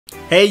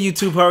Hey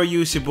YouTube, how are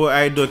you? It's your boy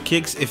Idol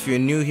Kicks. If you're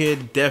new here,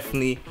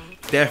 definitely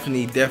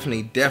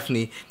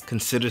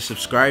consider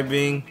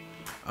subscribing.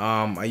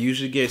 I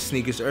usually get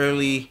sneakers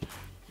early,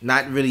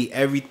 not really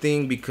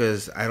everything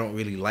because I don't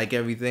really like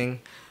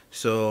everything.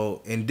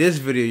 So in this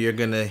video, you're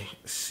gonna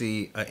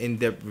see an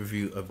in-depth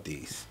review of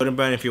these. But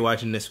if you're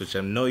watching this, which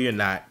I know you're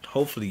not,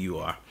 hopefully you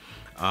are.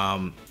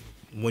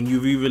 When you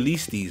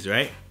re-release these,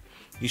 right?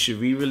 You should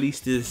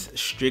re-release this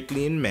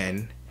strictly in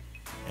men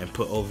and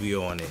put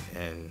OVO on it,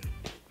 and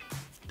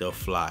they'll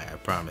fly, I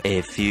promise.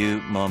 A few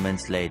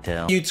moments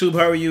later. YouTube,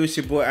 how are you? It's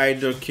your boy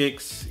Idol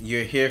Kicks.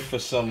 You're here for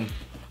some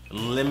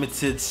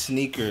limited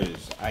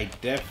sneakers. I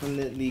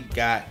definitely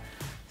got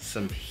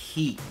some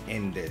heat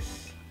in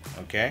this,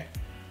 okay?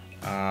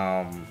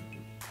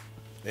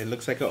 It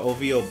looks like an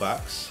OVO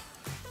box,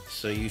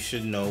 so you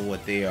should know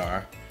what they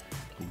are.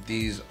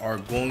 These are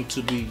going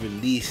to be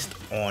released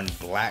on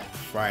Black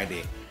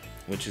Friday,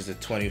 which is the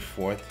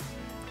 24th.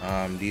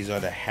 These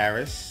are the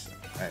Heiress,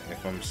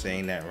 if I'm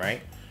saying that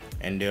right.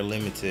 And they're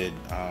limited.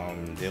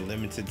 They're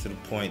limited to the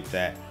point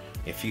that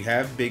if you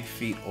have big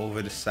feet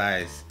over the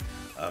size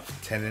of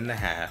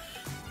 10.5,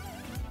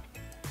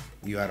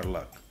 you out of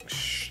luck,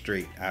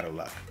 straight out of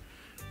luck.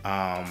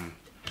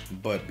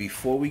 But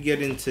before we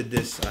get into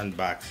this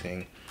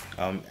unboxing,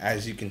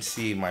 as you can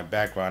see in my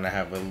background, I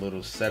have a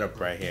little setup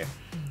right here.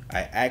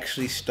 I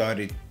actually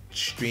started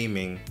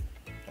streaming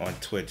on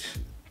Twitch.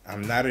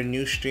 I'm not a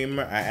new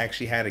streamer. I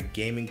actually had a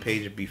gaming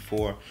page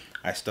before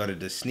I started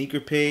the sneaker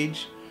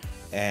page.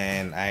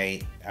 And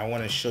I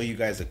want to show you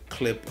guys a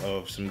clip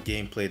of some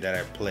gameplay that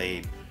I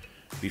played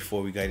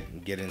before we get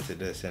into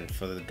this. And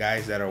for the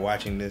guys that are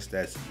watching this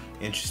that's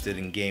interested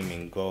in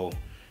gaming, go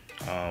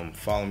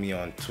follow me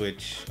on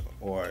Twitch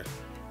or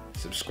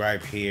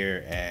subscribe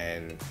here,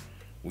 and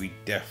we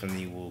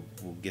definitely will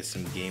get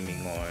some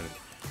gaming on.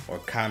 Or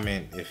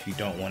comment if you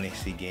don't want to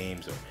see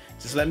games, or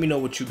just let me know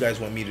what you guys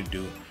want me to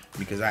do,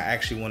 because I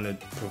actually want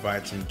to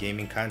provide some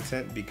gaming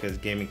content, because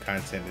gaming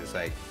content is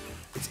like,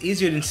 it's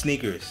easier than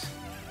sneakers,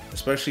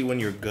 especially when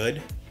you're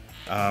good.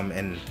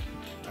 And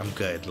I'm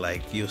good.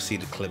 Like, you'll see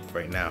the clip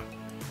right now.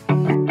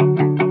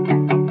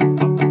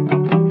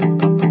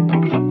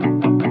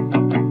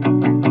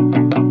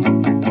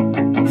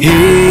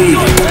 Hey,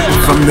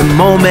 from the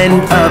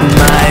moment of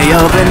my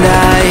open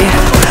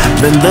eye,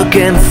 been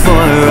looking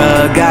for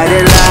a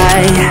guided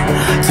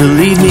light to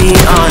lead me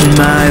on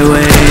my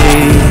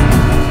way.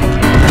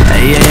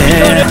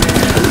 Yeah,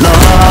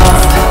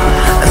 lost,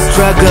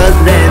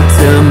 struggling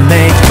to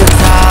make the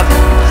top.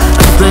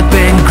 A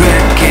slipping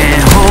grip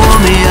can't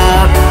hold me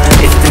up.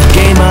 It's the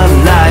game of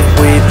life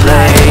we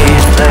play.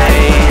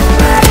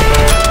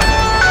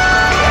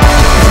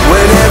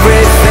 When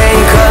everything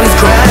comes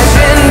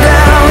crashing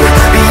down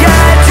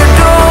behind your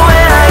door,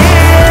 when I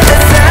hear the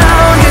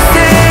sound, you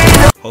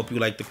say. Hope you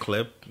liked the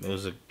clip. It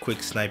was a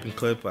quick sniping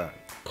clip.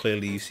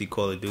 Clearly you see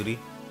Call of Duty.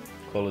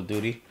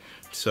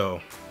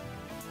 So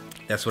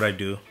that's what I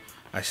do.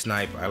 I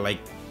snipe. I like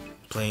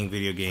playing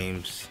video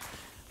games,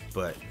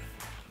 but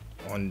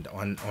on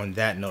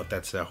that note,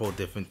 that's a whole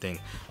different thing.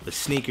 But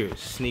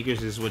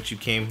sneakers is what you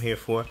came here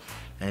for,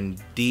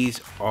 and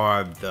these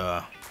are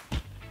the,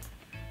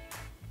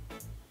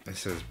 it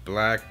says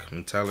black,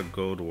 metallic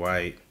gold,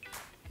 white,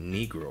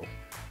 negro.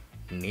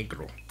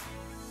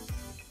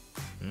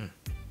 The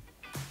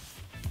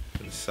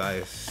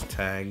size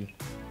tag.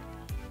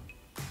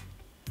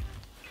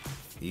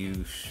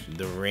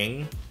 The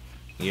ring.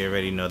 You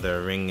already know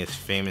the ring is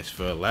famous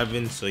for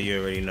 11, so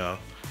you already know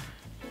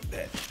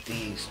that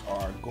these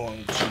are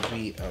going to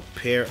be a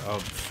pair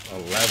of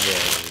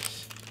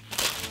 11s.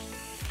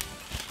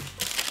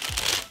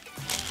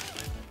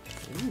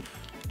 Oof.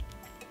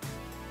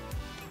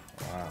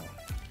 Wow.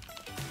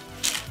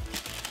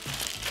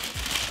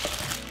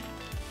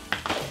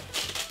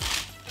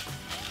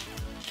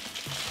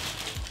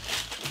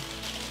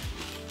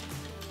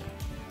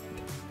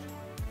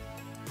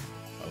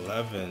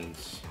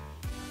 Elevens.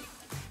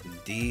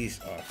 These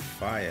are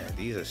fire.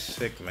 These are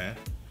sick, man.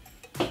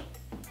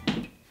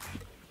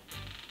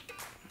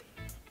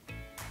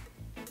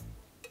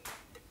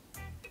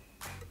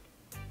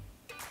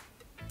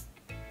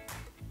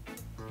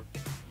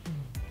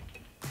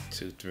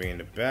 Two, three in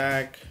the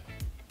back.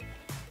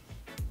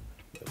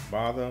 The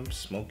bottom,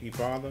 smoky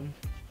bottom.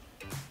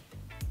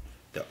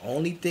 The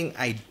only thing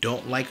I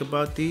don't like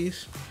about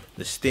these,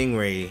 the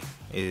stingray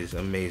is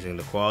amazing.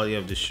 The quality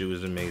of the shoe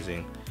is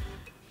amazing.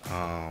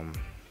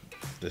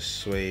 The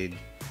suede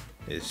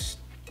is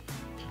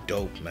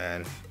dope,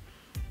 man.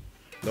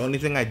 The only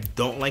thing I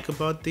don't like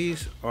about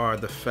these are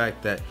the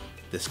fact that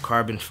this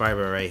carbon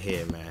fiber right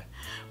here, man.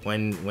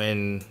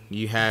 When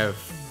you have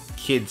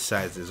kid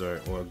sizes or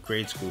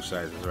grade school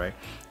sizes, right?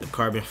 The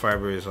carbon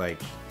fiber is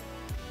like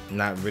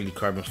not really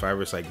carbon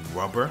fiber, it's like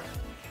rubber.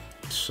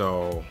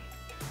 So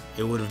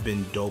it would have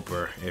been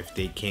doper if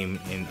they came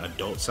in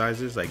adult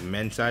sizes, like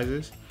men's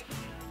sizes.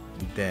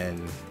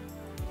 Then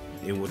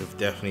it would have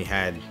definitely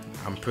had,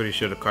 I'm pretty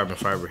sure the carbon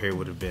fiber here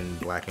would have been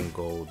black and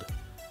gold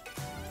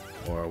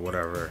or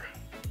whatever.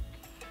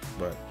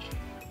 But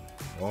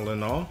all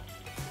in all,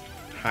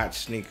 hot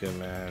sneaker,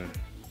 man.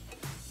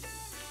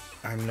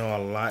 I know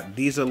a lot.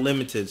 These are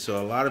limited,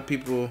 so a lot of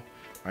people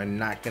are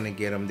not gonna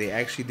get them. They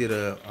actually did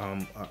a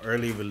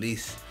early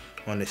release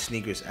on the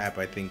sneakers app,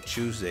 I think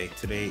Tuesday.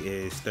 Today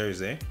is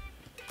Thursday.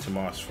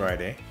 Tomorrow's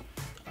Friday.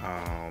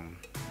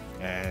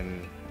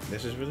 And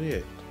this is really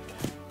it.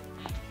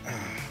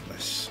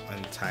 Let's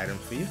untie them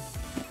for you.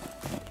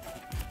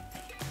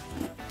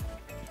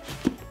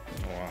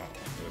 Wow.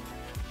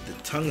 The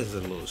tongue is a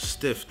little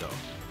stiff though.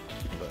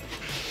 But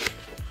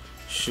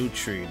shoe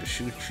tree. The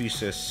shoe tree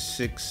says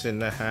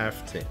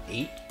 6.5 to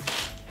 8.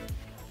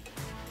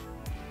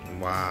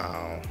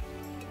 Wow.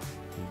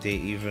 They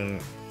even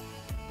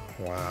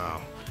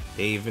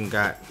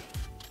got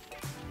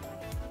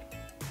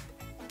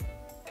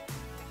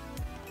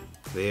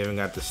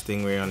the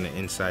stingray on the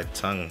inside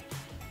tongue.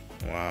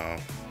 Wow.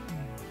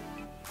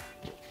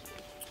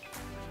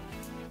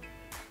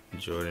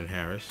 Jordan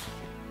Heiress.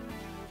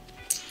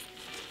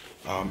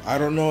 I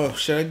don't know,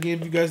 should I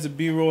give you guys the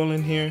B-roll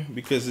in here?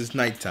 Because it's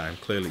nighttime,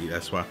 clearly.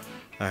 That's why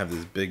I have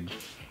this big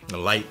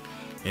light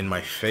in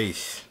my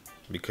face,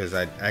 because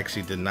I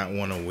actually did not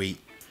want to wait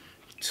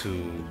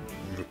to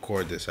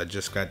record this. I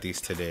just got these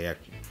today.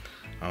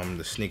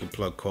 The sneaker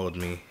plug called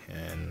me,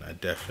 and I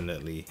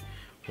definitely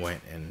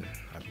went and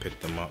I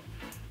picked them up.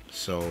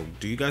 So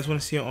do you guys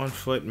want to see it on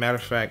foot? Matter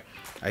of fact,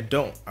 I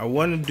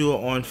want to do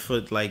it on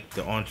foot like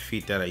the on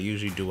feet that I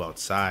usually do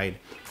outside.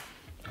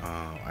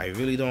 I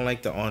really don't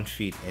like the on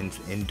feet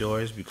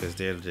indoors because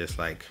they're just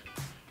like,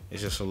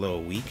 it's just a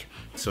little weak.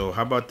 So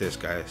how about this,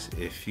 guys?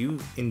 If you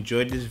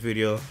enjoyed this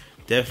video,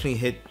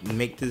 definitely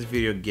make this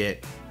video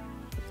get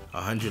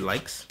 100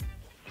 likes,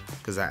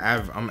 because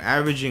I'm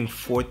averaging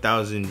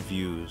 4,000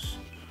 views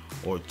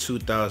or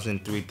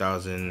 2,000,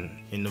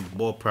 3,000, in the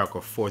ballpark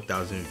of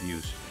 4,000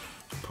 views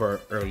per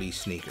early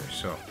sneaker.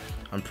 So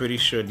I'm pretty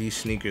sure these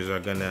sneakers are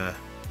gonna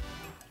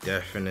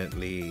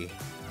definitely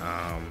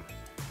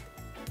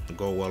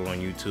go well on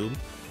YouTube.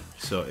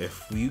 So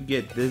if you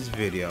get this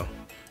video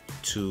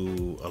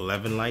to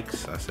 11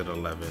 likes, I said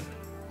 11,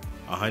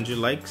 100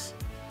 likes,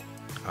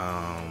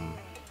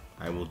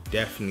 I will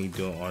definitely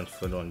do it on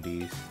foot on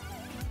these.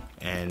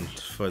 And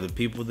for the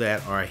people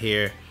that are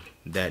here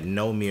that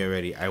know me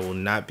already, I will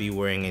not be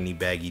wearing any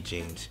baggy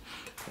jeans.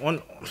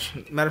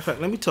 Matter of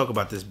fact, let me talk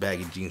about this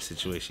baggy jeans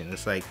situation.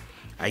 It's like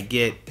I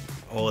get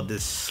all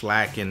this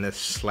slack and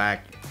this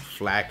flack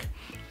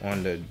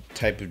on the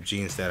type of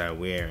jeans that I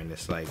wear, and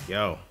it's like,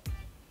 yo,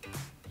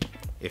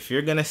 if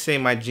you're gonna say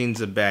my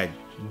jeans are bad,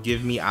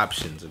 give me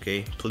options,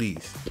 okay?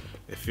 Please.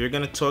 If you're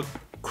gonna talk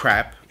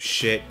crap,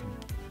 shit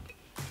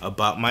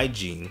about my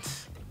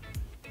jeans,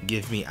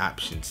 give me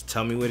options.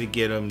 Tell me where to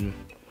get them.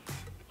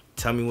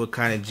 Tell me what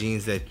kind of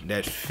jeans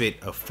that fit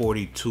a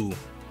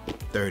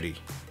 42-30.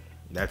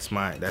 That's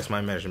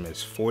my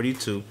measurements,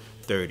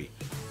 42-30.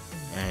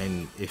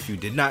 And if you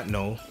did not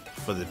know,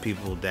 for the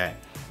people that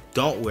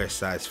don't wear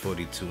size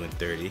 42 and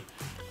 30,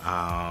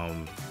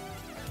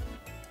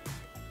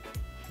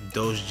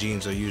 those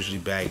jeans are usually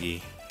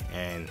baggy,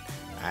 and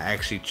I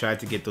actually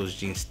tried to get those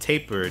jeans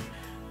tapered,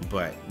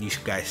 but you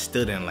guys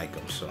still didn't like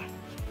them. So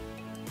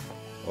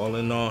all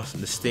in all,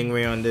 the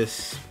stingray on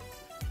this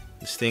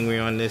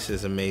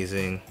is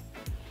amazing.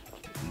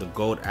 The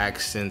gold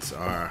accents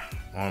are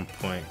on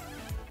point.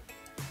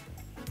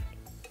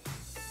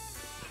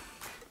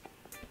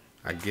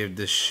 I give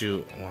this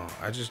shoe, well,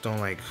 I just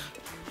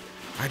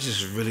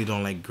really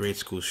don't like grade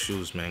school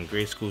shoes, man.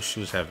 Grade school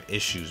shoes have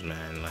issues,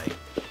 man. Like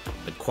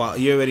the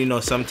quality, you already know,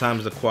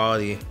 sometimes the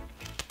quality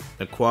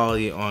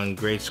on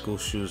grade school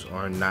shoes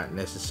are not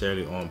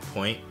necessarily on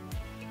point.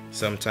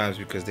 Sometimes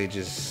because they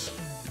just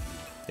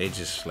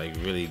like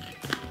really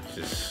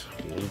just,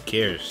 who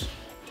cares?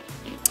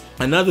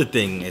 Another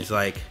thing is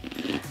like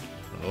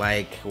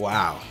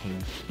wow,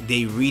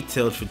 they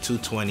retailed for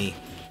 $220,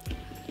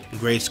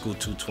 grade school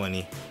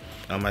 $220.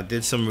 I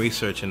did some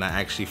research and I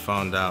actually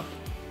found out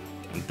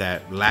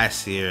that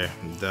last year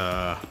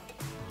the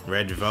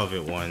red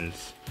velvet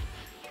ones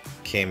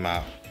came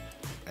out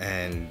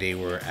and they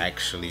were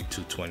actually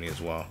 $220 as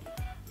well.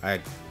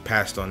 I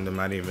passed on them.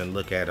 I didn't even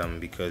look at them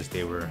because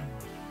they were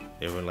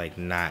like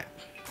not,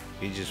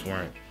 they just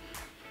weren't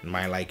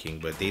my liking.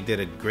 But they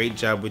did a great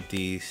job with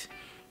these.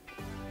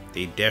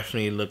 They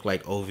definitely look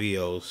like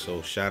OVOs,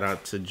 so shout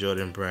out to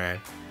Jordan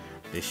brand.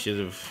 They should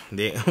have,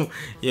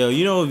 yo,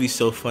 you know it would be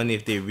so funny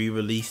if they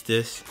re-released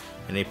this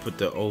and they put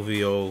the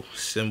OVO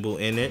symbol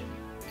in it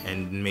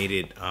and made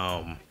it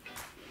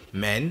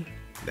men.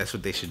 That's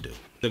what they should do.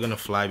 They're gonna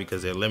fly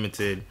because they're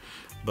limited,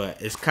 but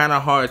it's kind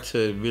of hard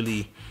to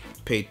really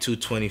pay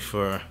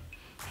 $220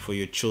 for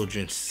your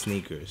children's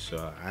sneakers.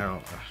 So I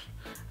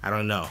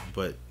don't know,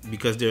 but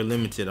because they're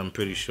limited, I'm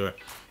pretty sure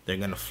they're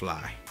gonna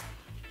fly.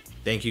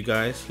 Thank you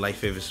guys. Like,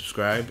 favorite,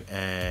 subscribe,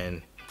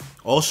 and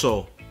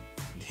also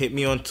hit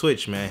me on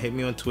Twitch, man. Hit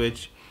me on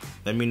Twitch.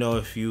 Let me know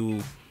if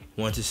you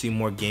want to see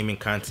more gaming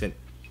content.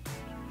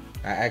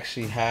 I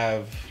actually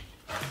have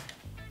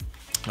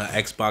an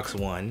Xbox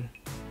One.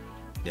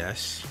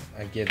 Yes,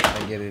 I get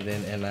it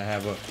in, and I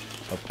have a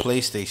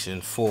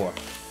PlayStation 4.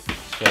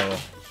 So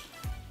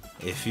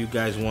If you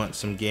guys want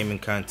some gaming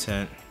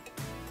content,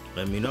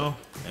 let me know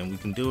and we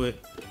can do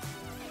it.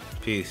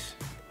 Peace.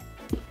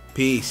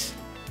 Peace.